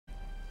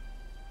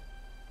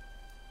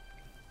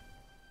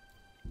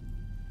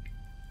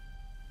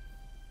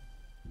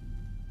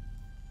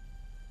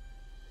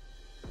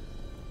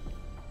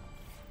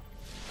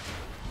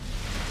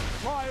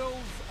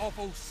of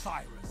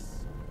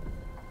Osiris.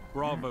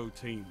 Bravo,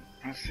 team.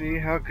 Let's see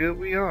how good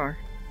we are.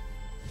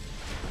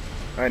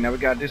 Alright, now we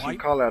gotta do some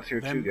call outs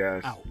here too,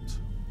 guys. Out.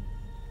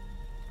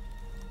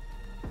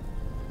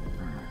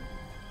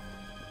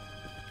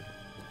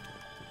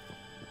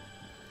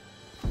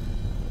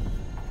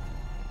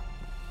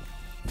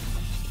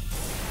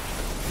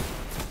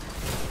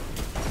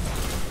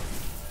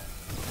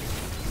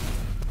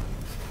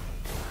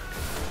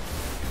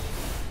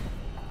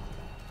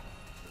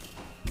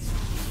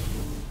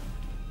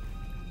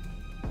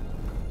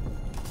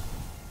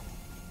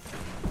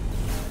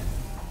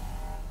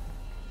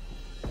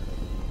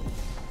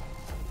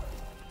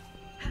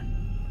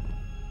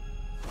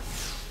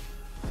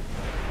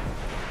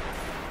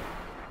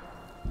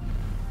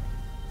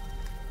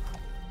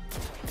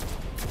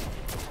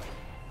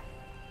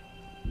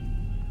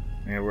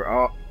 Man, we're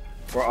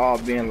all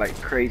being like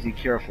crazy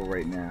careful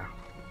right now.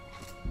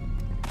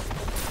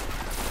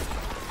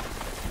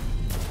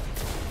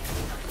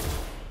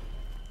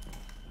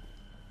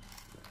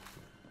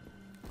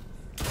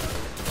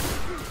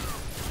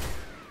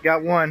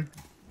 Got one.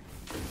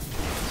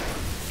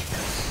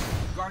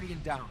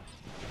 Guardian down.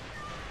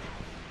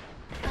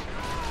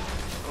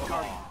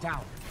 Guardian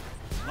down.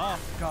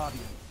 Last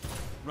Guardian.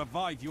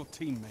 Revive your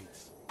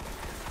teammates.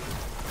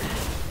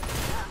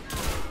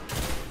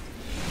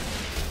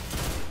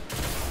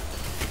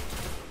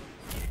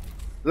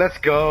 Let's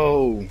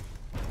go.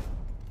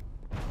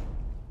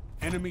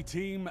 Enemy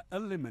team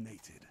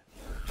eliminated.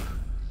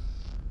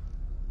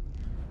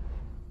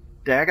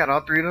 Dang, I got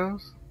all three of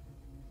those?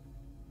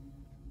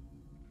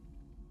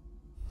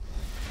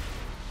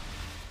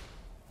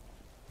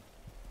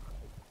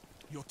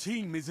 Your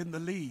team is in the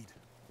lead.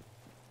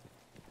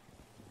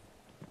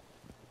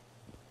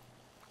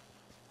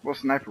 What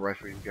sniper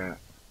rifle you got?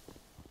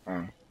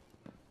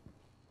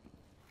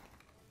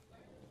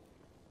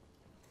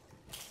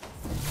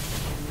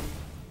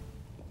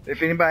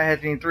 If anybody has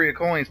any 3 of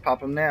coins, pop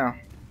them now.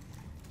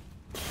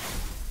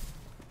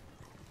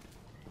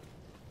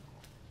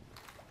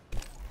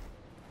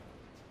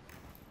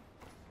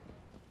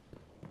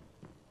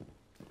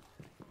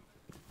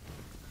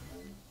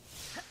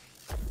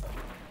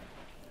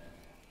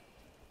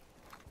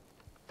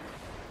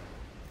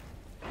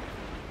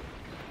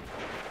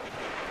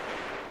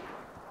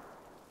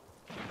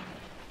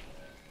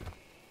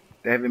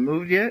 They haven't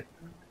moved yet?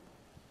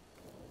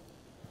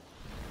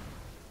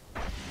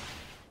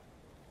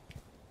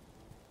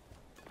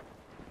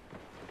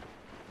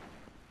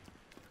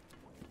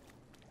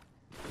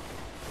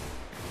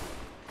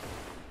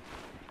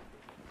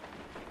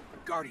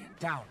 Guardian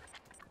down.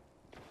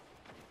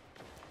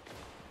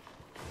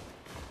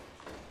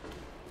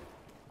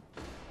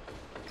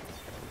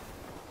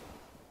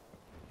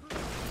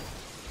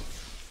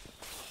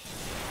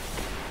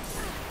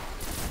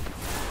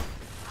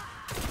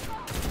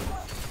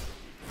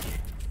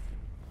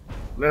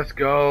 Let's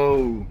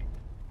go.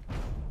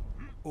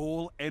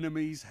 All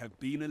enemies have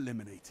been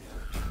eliminated.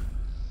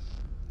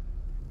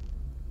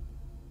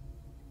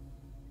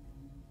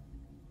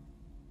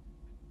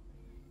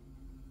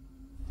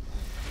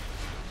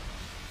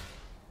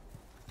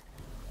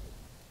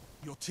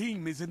 Your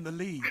team is in the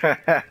lead.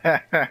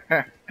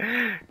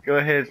 Go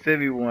ahead,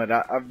 send me one.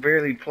 I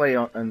barely play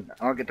on, and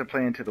I'll get to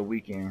play into the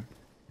weekend.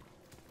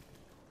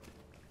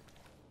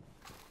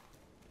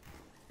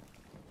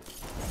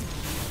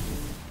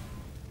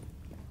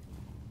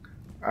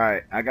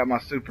 Alright, I got my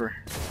super.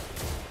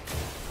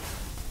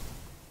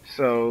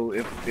 So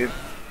if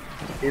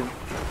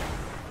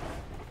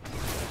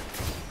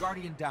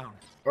Guardian down.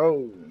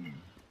 oh,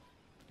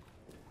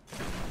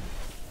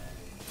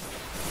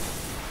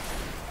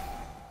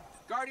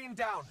 Guardian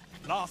down.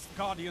 Last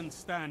Guardian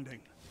standing.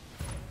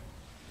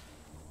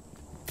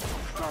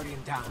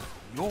 Guardian down.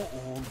 You're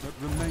all that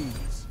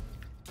remains.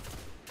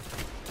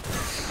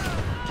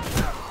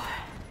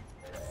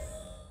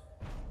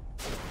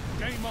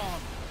 Game on.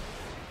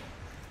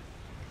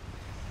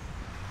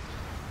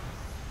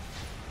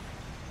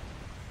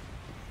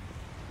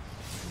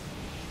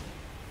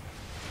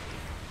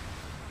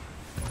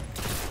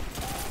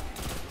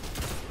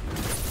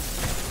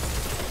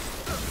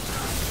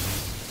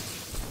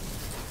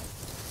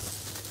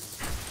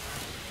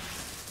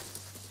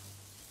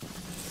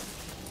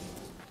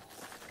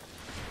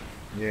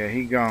 yeah,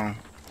 he gone.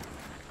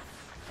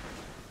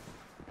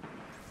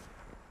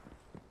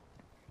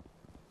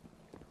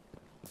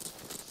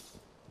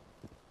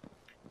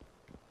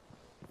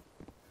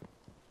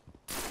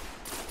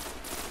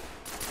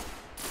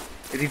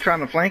 Is he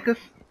trying to flank us?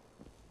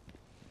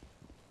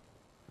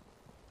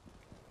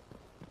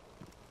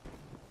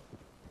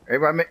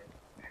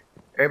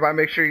 Everybody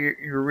make sure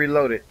you're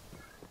reloaded.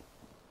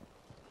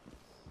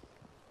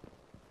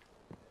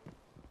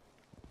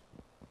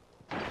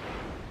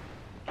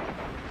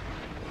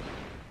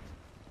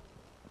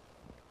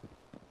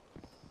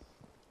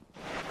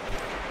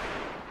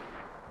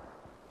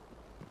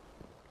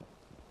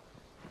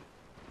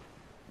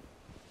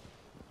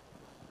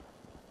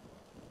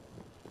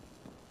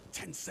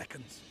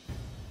 Seconds.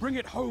 Bring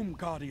it home,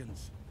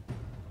 Guardians.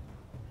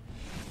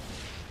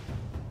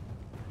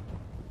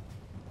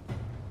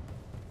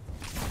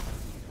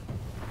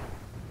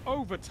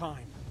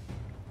 overtime.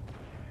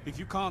 If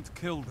you can't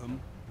kill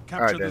them, All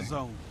capture right, the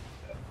zone.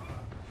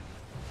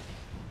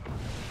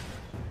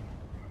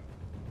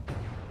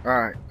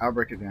 Alright, I'll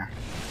break it down.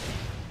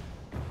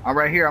 I'm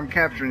right here. I'm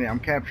capturing it. I'm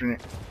capturing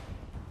it.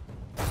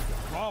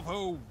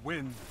 Bravo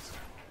wins.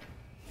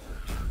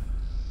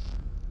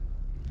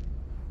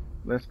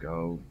 Let's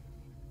go.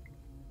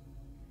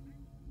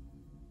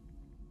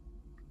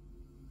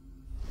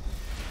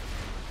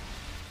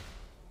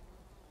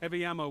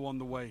 Heavy ammo on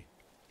the way.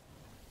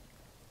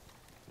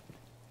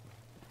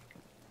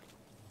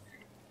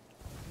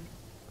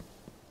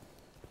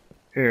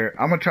 Here,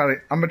 I'm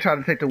gonna try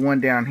to take the one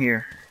down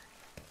here.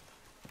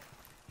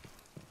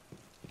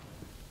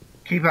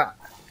 Keep out.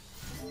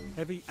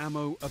 Heavy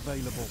ammo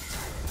available.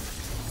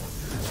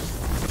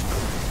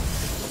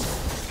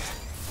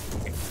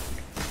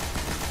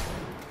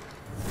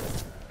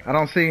 I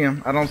don't see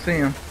him. I don't see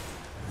him.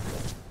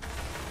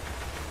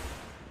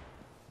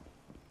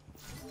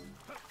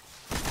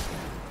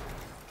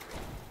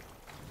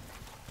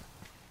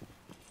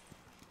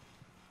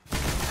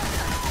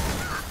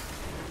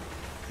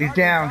 He's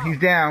down. He's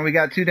down. We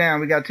got two down.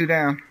 We got two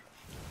down.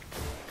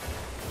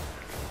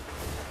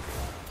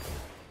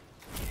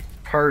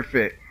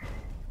 Perfect.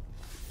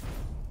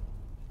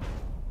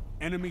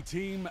 Enemy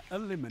team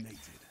eliminated.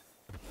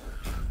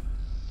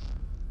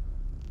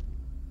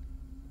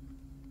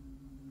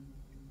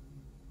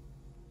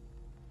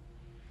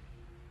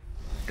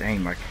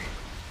 Dang, my.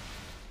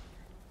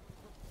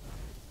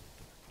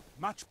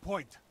 Match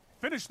point.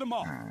 Finish them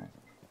off. All right.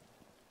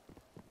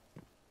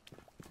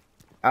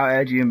 I'll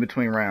add you in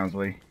between rounds,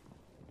 Lee.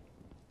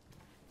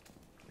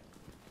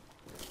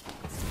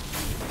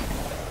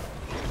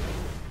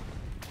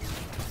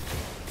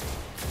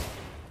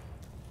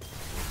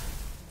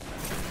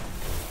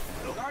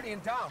 Guardian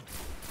down.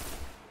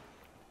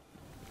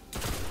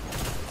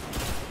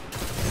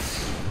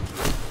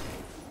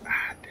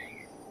 Ah, dang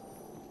it.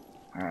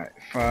 Alright,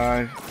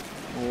 5,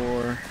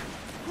 4.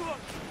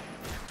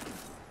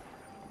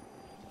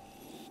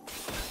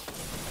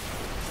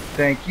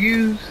 Thank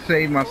you.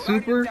 Save my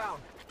super.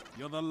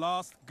 You're the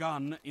last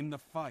gun in the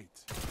fight.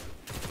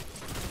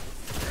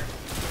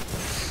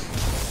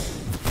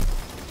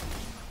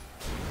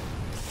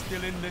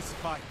 Still in this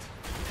fight.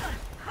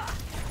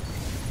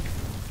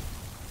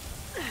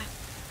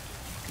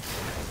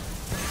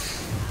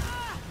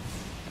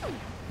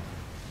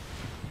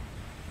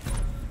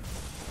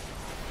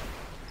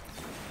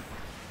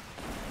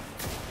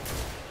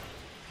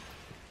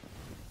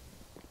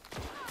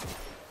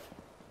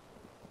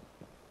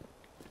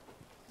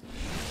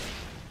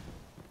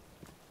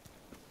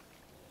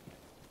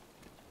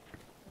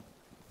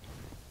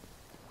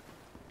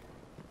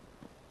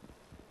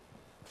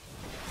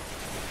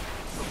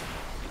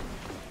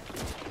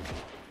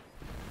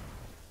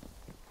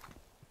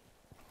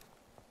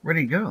 Where'd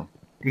he go?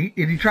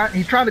 He tried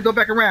to go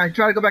back around. He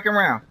tried to go back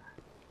around.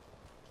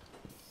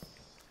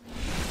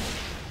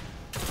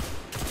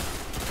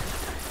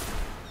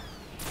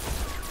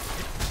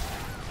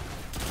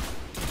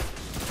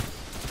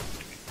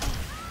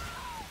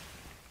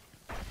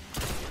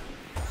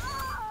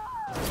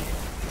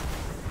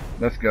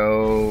 Let's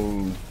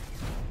go.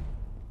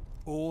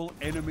 All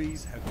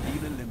enemies have been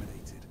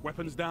eliminated.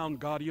 Weapons down,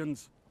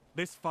 Guardians.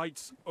 This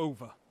fight's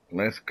over.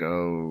 Let's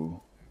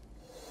go.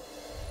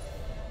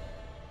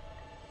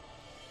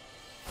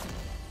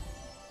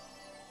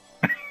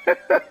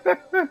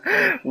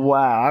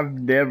 Wow, I've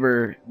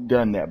never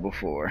done that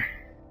before.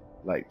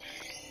 Like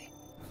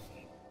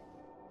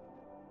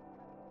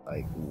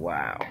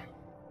wow.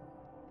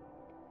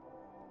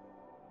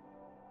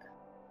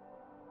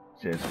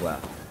 Just wow.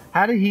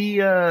 How did he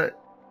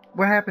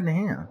what happened to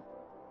him?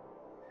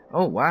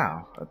 Oh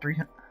wow, a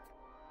 300